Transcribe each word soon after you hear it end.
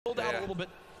little bit,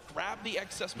 grab the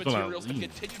excess materials, and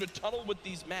continue to tunnel with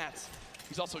these mats.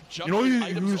 He's also juggling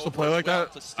items. You used to play like that?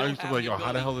 I used to be like, yo,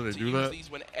 how the hell did they do that?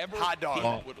 Hot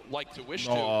dog. Would like to wish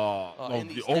to. No,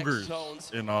 the ogres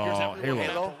in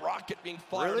Halo. Rocket being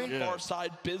fired on the far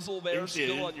side. Bizzle there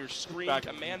still on your screen.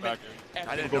 Commandment.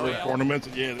 I didn't know that. Tournaments,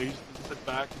 yeah, they used to sit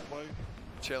back and play.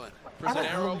 Chilling.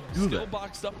 Arrow still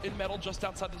boxed up in metal just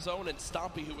outside the zone, and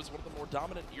Stompy, who was one of the more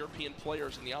dominant European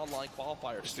players in the online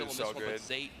qualifier, still in this one. But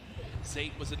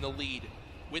Zate was in the lead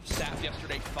with Sap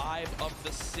yesterday, 5 of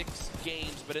the 6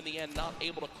 games, but in the end, not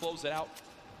able to close it out.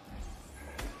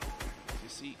 As you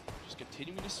see, just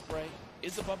continuing to spray,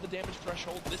 is above the damage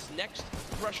threshold. This next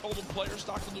threshold of players,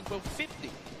 Dr. Lupo, 50.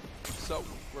 So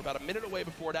we're about a minute away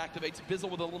before it activates. Bizzle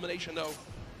with elimination, though,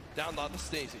 down on the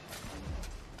Stacey.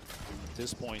 At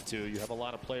this point, too, you have a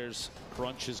lot of players.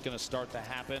 Crunch is going to start to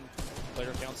happen.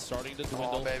 Player count starting to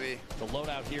dwindle. Oh, baby. The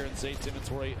loadout here in Zate's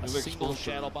inventory, a single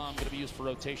Shadow Bomb going to be used for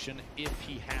rotation if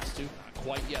he has to. Not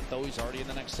quite yet, though. He's already in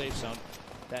the next safe zone.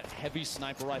 That heavy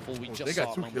sniper rifle we just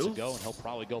saw moments ago, and he'll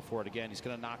probably go for it again. He's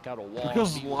going to knock out a wall.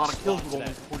 Because a lot of kills with only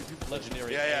 42.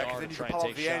 Legendary AR to try and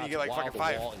take shots while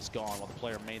the wall is gone, while the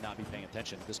player may not be paying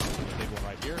attention. This could be a big one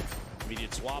right here.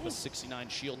 Immediate swab, a 69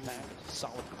 shield pack,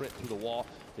 solid crit through the wall.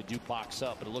 They do box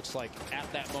up, but it looks like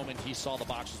at that moment he saw the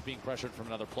box was being pressured from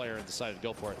another player and decided to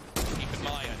go for it. Keep in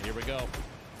mind, here we go.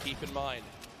 Keep in mind,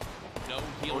 no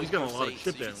healing. He's got a lot of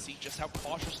chip so you can see just how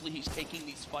cautiously he's taking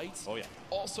these fights. Oh yeah.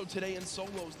 Also today in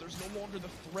solos, there's no longer the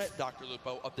threat, Dr.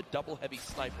 Lupo, of the double heavy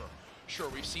sniper. Sure,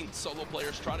 we've seen solo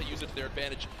players try to use it to their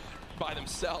advantage by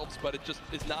themselves, but it just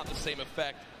is not the same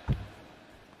effect.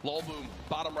 Lolboom,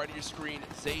 bottom right of your screen.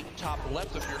 Zate, top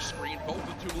left of your screen. Both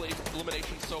with 2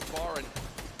 eliminations so far, and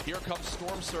here comes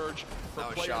Storm Surge for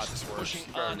players pushing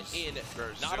on in.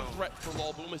 Not a threat for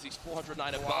Lolboom as he's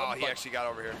 409 above. Wow, he actually got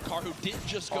over here. Karhu did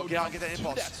just go down to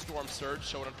that Storm Surge,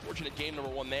 so an unfortunate game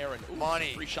number 1 there. And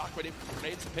free shockwave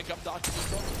grenades to pick up Dr.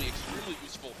 Lupo will be extremely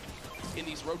useful in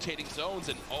these rotating zones.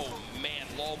 And oh man,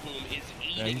 Lolboom is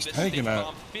eating the stick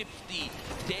bomb. 50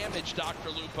 damage, Dr.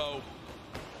 Lupo.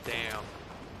 Damn.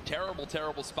 Terrible,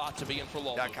 terrible spot to be in for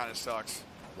Lolboom. That kind of sucks.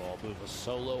 Lolboom, a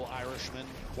solo Irishman,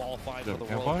 qualified for the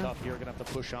World Cup here. Going to have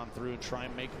to push on through and try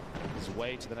and make his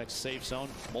way to the next safe zone.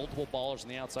 Multiple ballers on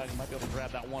the outside. He might be able to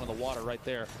grab that one in the water right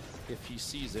there if he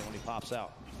sees it when he pops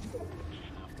out. You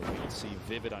can see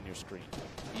Vivid on your screen.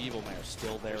 Evil Mare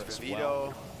still there as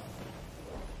well.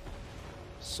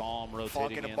 Saw him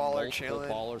rotating in. Multiple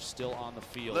ballers still on the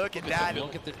field. Look at that.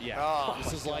 Look at the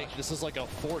this is like a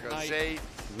Fortnite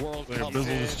World Cup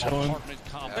apartment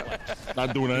complex.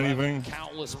 Not doing anything.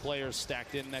 Countless players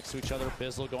stacked in next to each other.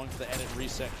 Bizzle going for the edit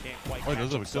reset. Can't quite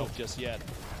catch himself just yet.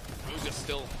 Muga's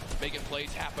still making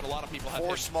plays happen. A lot of people have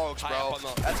 4 smokes, bro.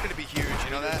 That's going to be huge. You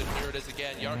know that? And here it is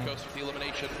again. Yarkos with the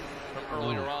elimination from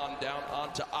earlier on down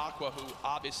onto Aqua, who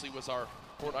obviously was our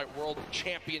Fortnite World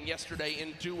Champion yesterday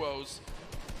in duos.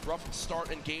 Rough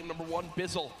start in game number 1.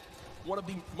 Bizzle, one of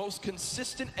the most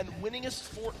consistent and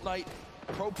winningest Fortnite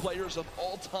pro players of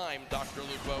all time, Dr.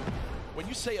 Lupo. When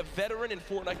you say a veteran in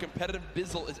Fortnite competitive,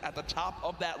 Bizzle is at the top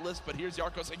of that list, but here's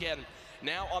Yarkos again.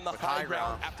 Now on the high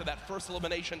ground after that first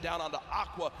elimination down onto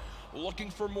Aqua, looking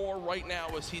for more right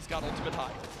now as he's got ultimate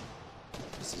high.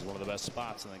 This is one of the best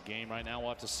spots in the game right now. We'll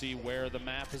have to see where the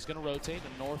map is going to rotate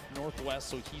in north-northwest,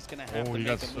 so he's going to have to make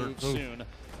a move soon. A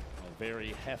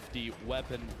very hefty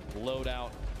weapon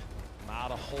loadout. Not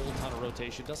a whole ton of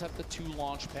rotation. Does have the 2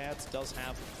 launch pads. Does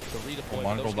have the redeploy.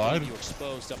 Mongo died. You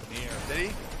exposed up in the air. Did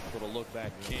he? Able to look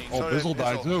back. King. Oh, Bizzle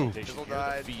died too. Bizzle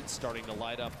died. The feet starting to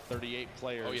light up. 38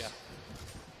 players. Oh yeah.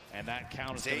 And that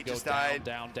count is going to go down,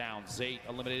 down, down. Zate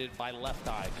eliminated by Left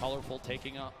Eye. Colorful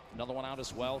taking up another one out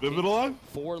as well. Vivid alive?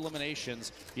 4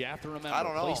 eliminations. You have to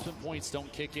remember, placement points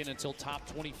don't kick in until top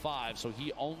 25, so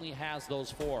he only has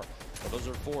those 4. But those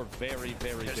are 4 very,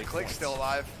 very big Click points. still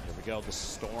alive. Here we go. The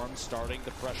Storm starting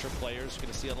to pressure players. You're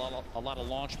going to see a lot of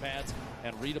launch pads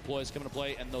and redeploys coming to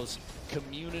play, and those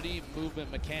community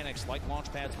movement mechanics like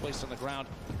launch pads placed on the ground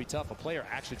would be tough. A player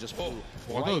actually just flew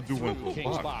right through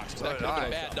King's box. That could have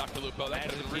been bad, Dr. Lupo. That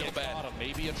could have been real bad.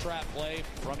 Maybe a trap play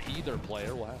from either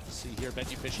player. We'll have to see here.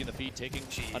 Benji Fishy in the feed taking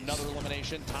another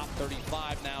elimination. Top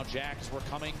 35 now. Jacks, we're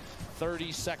coming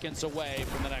 30 seconds away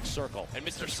from the next circle. And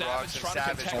Mr. Savage trying to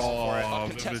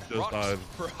contest Rux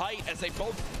for height as they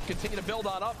both continue to build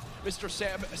on up. Mr.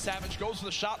 Savage goes for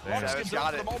the shot. Rux gives it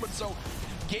up for the moment. So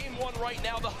game 1 right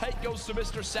now, the height goes to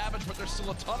Mr. Savage, but there's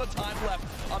still a ton of time left.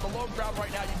 On the low ground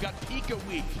right now, you've got Pika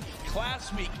week,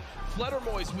 Class week,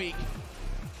 Fledermoy's week.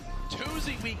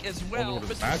 Tuesday week as well. What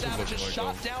Mr. match is Savage looking has like,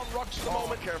 shot though. down Rux for the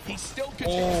moment. He still Oh,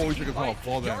 continues he to took keep a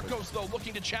fall fight. damage. Yarkos, though,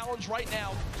 looking to challenge right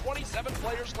now. 27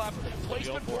 players left.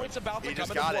 Placement points about to He come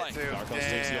just into got play. it, too. Yarkos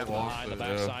takes the Damn. behind the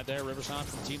backside there. Riverside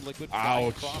from Team Liquid.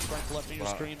 Ouch. Cross right to left of your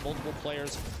screen. Multiple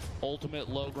players. Ultimate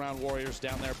low ground warriors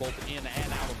down there, both in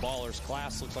and out of ballers.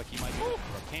 Class looks like he might be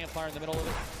a campfire in the middle of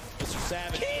it. Mr.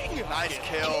 Savage. King! Nice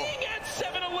kill. King at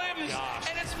 7 limbs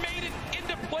and has made it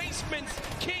into placements.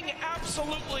 King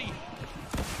absolutely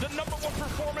the #1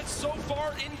 performance so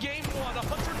far in game 1.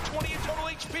 120 in total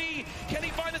HP. Can he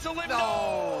find his limb?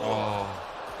 No!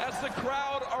 As the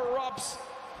crowd erupts.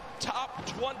 Top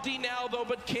 20 now, though,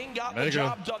 but King got the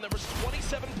job done. There was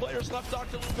 27 players left,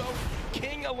 Dr. Lupo.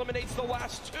 King eliminates the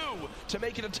last 2 to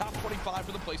make it a top 25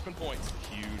 for the placement points.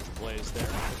 Huge plays there.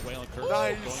 Whalen Kirk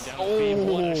Nice. going down to the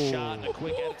feed. What a shot and a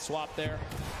quick edit swap there.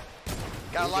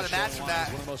 Got a lot of mats from that.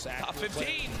 One of the most Top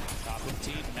 15. Top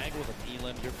 15. Meg with an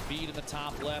Elam. Your feed in the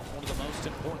top left. One of the most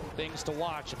important things to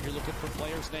watch if you're looking for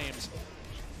players' names.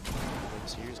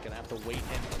 Here he's gonna have to wait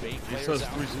and bait players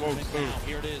out. Now,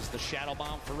 here it is, the shadow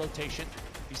bomb for rotation.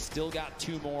 He's still got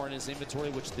 2 more in his inventory,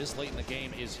 which this late in the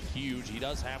game is huge. He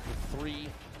does have 3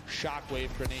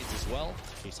 shockwave grenades as well,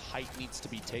 in case height needs to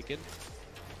be taken,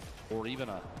 or even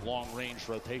a long-range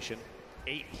rotation.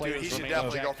 8 players he should remain.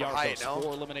 definitely go for height, no?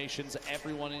 4 eliminations.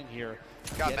 Everyone in here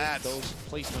got getting those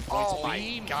placement points. Oh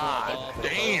my God!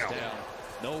 Damn.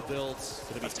 No builds.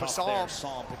 Gonna be tough there.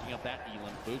 Psalm picking up that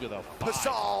Elam. Booga though.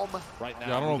 Psalm. Right now.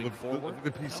 Yeah, I don't know.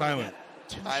 The P silent.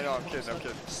 I know. I'm kidding.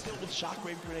 Still with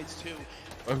shockwave grenades too.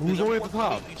 Who's only at the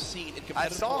top? We've seen in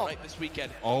competitive Fortnite this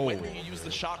weekend. When you use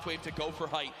the shockwave to go for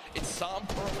height, it's Sam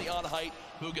currently on height.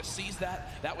 Booga sees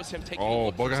that. That was him taking.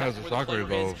 Booga has a shockwave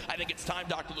though. I think it's time,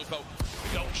 Dr. Lupo.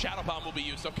 No, shadow bomb will be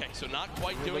used. Okay, so not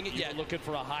quite doing it yet. Looking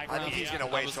for a high ground. I think he's gonna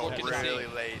wait till really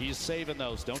late. He's saving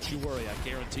those. Don't you worry. I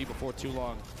guarantee before too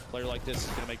long, a player like this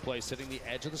is gonna make plays. Sitting the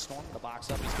edge of the storm, the box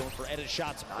up. He's going for edit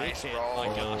shots. Nice, hit. bro.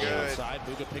 My gosh, Good. outside.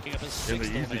 Booga picking up his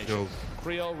 6th elimination.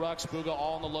 Creo, Rux, Booga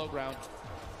all on the low ground.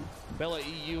 Bella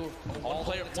EU, one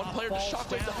player to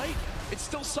shockwave the height. It's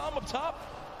still Sam up top.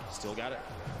 Still got it.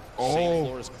 Same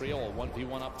floor as Creole,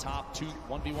 1v1 up top,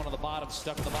 1v1 on the bottom,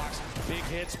 stuck in the box. Big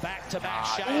hits, back-to-back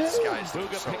shots.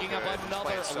 Booga picking up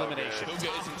another elimination.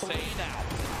 Booga is insane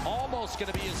now. Almost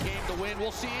going to be his game to win.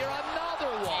 We'll see here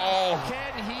another one.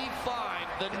 Can he find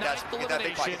the 9th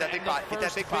elimination and the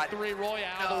first victory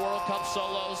royale of the World Cup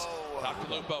solos?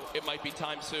 Dr. Lupo, it might be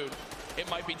time soon. It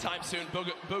might be time soon.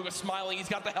 Booga smiling. He's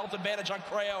got the health advantage on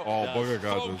Creo. Booga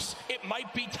got Folks, it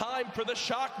might be time for the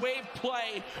shockwave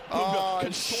play. Booga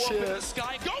can soar up in the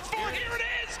sky. Go for it. Here it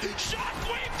is.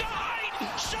 Shockwave to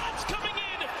height. Shots coming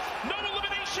in. No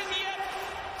elimination yet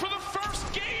for the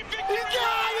first game victory. He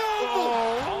got him!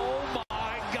 Oh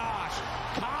my gosh.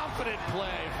 Confident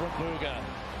play from Booga.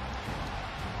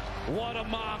 What a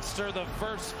monster. The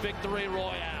first victory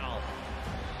royale.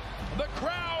 The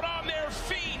crowd on their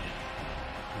feet.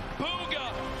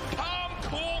 Booga, calm,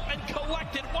 cool, and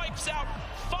collected, wipes out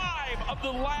 5 of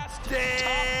the last top 6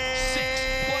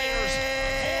 players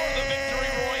for the victory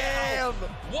royale.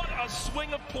 What a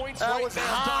swing of points right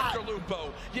now, Dr.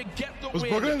 Lupo. You get the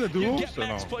win. You get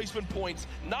max placement points.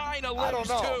 9 elims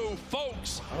too,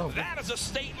 folks. That is a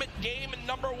statement game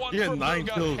 #1 for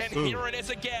Booga. And here it is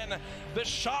again. The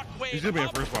shockwave. He's gonna be in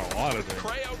first by a lot of things.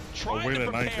 Creo trying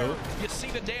to prepare. You see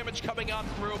the damage coming on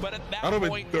through, but at that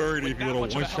point, with 30 if you would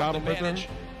have one-shot him with him.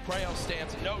 Creo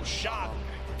stands no shot.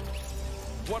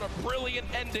 What a brilliant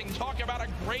ending. Talk about a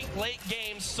great late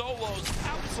game. Solos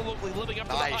absolutely living up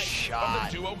to the hype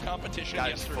of the duo competition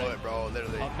yesterday. Foot, bro,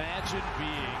 literally. Imagine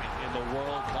being in the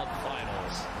World Cup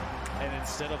Finals, and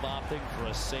instead of opting for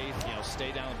a safe,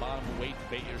 stay down the bottom and wait and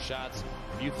bait your shots,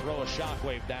 you throw a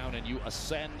shockwave down and you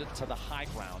ascend to the high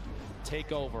ground,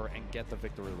 take over, and get the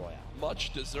victory royale.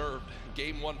 Much deserved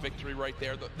game 1 victory right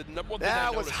there. The #1 thing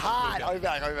that was hot. I'll be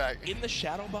back. In the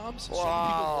shadow bombs, so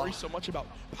many people worry so much about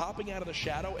popping out of the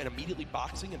shadow and immediately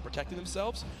boxing and protecting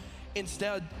themselves.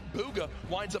 Instead, Booga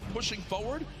winds up pushing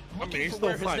forward, looking for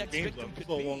where his next victim could be.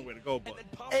 Still a long way to go, but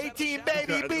 18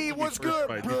 baby B was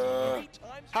good, bro.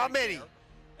 How many?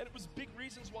 And it was big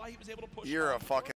reasons why he was able to push. You're a fucking